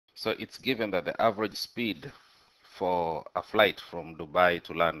So it's given that the average speed for a flight from Dubai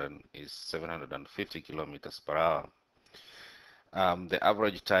to London is 750 kilometers per hour. The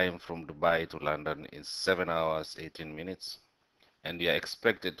average time from Dubai to London is 7 hours 18 minutes, and we are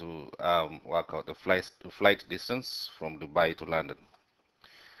expected to work out the flight distance from Dubai to London.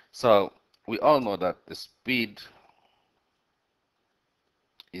 So we all know that the speed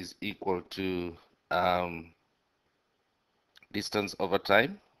is equal to distance over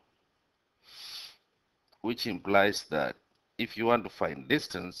time, which implies that if you want to find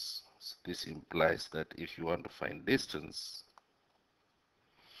distance, this implies that if you want to find distance,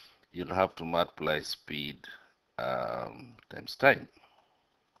 you'll have to multiply speed times time.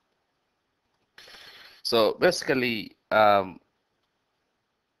 So basically,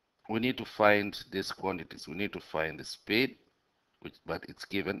 we need to find these quantities. We need to find the speed, but it's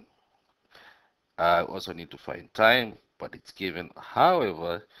given. I also need to find time, but it's given.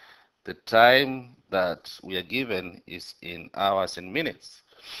 However, the time that we are given is in hours and minutes,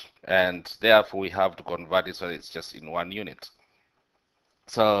 and therefore we have to convert it so it's just in 1 unit.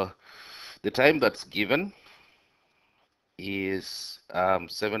 So the time that's given is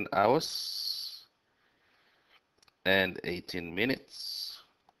 7 hours and 18 minutes.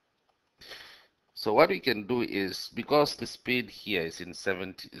 So what we can do is, because the speed here is in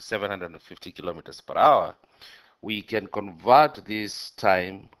 750 kilometers per hour, we can convert this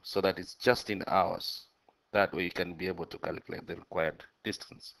time so that it's just in hours. That way you can be able to calculate the required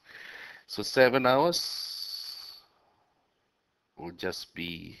distance. So 7 hours will just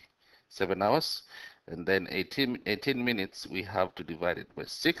be 7 hours, and then 18 minutes we have to divide it by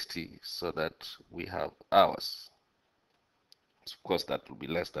 60 so that we have hours. Of course, that will be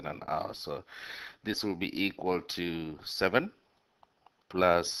less than an hour. So this will be equal to 7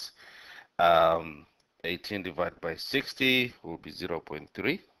 plus 18 divided by 60 will be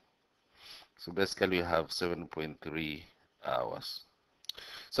 0.3. So basically you have 7.3 hours.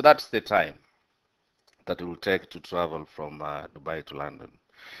 So that's the time that it will take to travel from Dubai to London.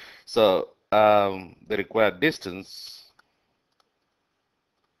 So the required distance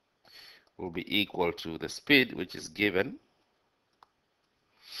will be equal to the speed, which is given,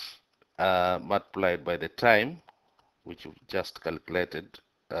 multiplied by the time, which we've just calculated,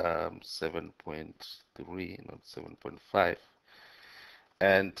 7.3, not 7.5.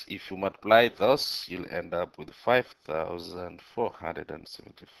 And if you multiply those, you'll end up with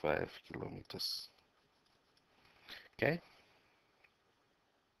 5,475 kilometers. Okay.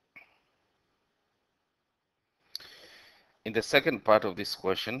 In the second part of this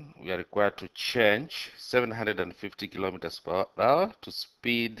question, we are required to change 750 kilometers per hour to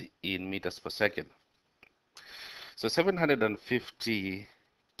speed in meters per second. So 750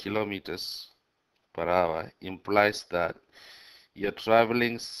 kilometers per hour implies that you're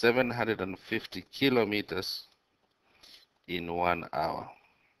traveling 750 kilometers in 1 hour.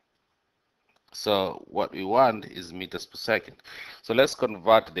 So what we want is meters per second. So let's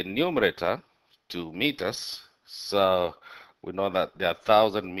convert the numerator to meters. So we know that there are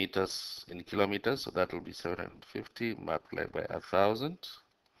 1,000 meters in kilometers, so that will be 750 multiplied by 1,000,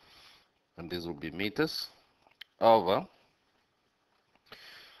 and this will be meters, over,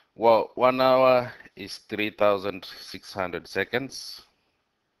 well, 1 hour is 3,600 seconds,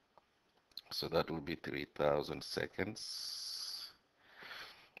 so that will be 3,000 seconds.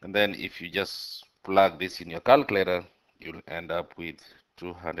 And then if you just plug this in your calculator, you'll end up with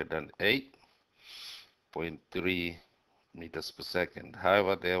 208.3 meters per second.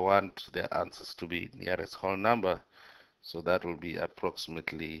 However, they want their answers to be nearest whole number, so that will be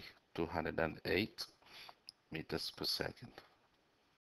approximately 208 meters per second.